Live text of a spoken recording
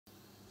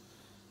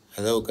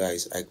Hello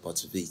guys, Ike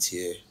Motivate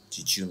here.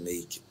 Did you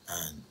make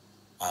an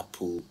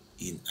Apple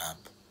in-app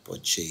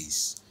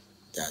purchase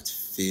that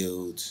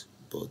failed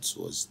but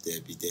was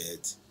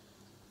debited,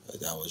 or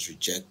that was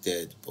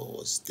rejected but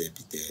was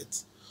debited,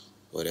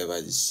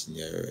 whatever the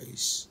scenario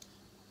is,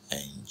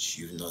 and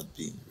you've not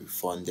been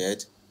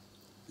refunded?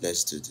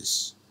 Let's do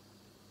this.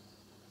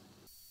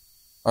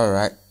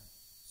 Alright,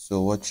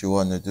 so what you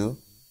want to do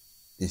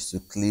is to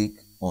click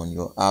on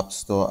your App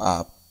Store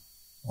app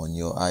on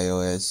your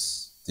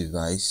iOS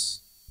device.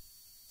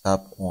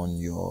 Tap on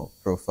your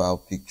profile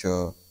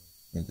picture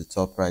in the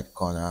top right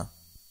corner,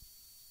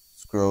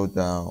 scroll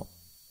down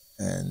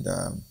and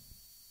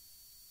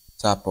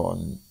tap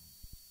on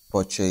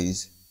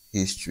purchase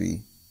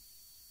history.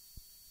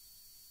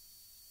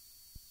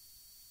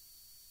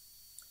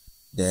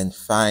 Then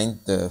find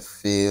the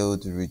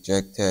failed,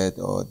 rejected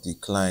or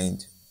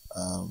declined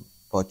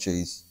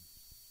purchase.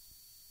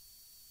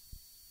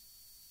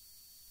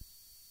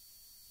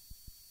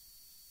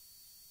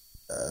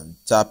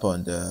 Tap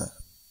on the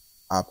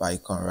app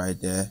icon right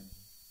there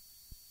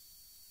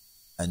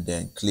and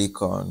then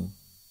click on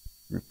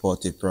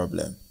report a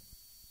problem.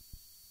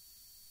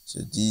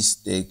 So this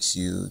takes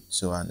you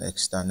to an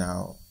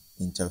external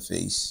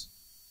interface.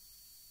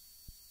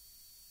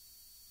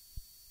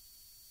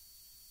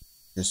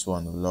 Just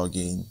want to log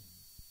in.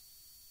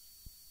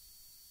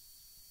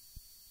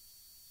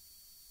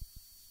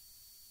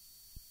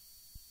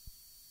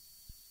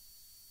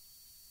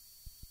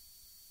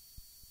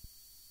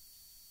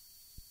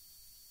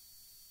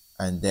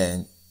 And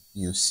then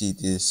you see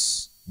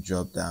this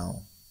drop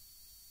down.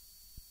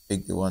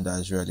 Pick the one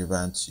that's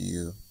relevant to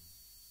you.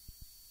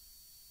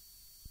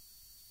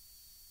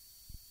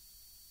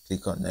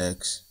 Click on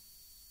next.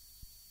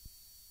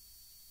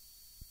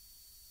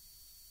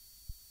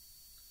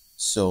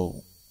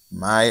 So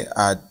my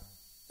ad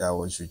that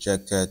was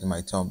rejected,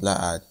 my Tumblr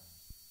ad,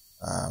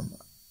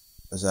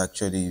 has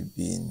actually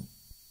been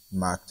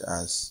marked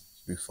as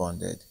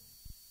refunded,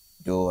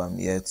 though I'm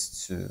yet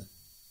to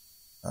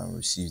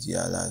receive the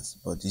alert.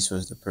 But this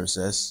was the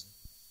process,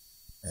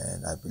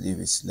 and I believe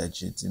it's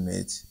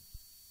legitimate.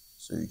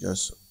 So you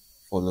just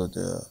follow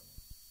the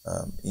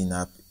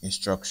in-app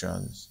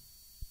instructions,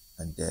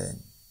 and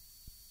then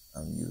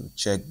you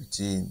check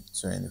between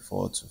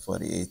 24 to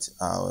 48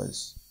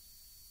 hours,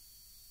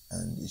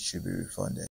 and it should be refunded.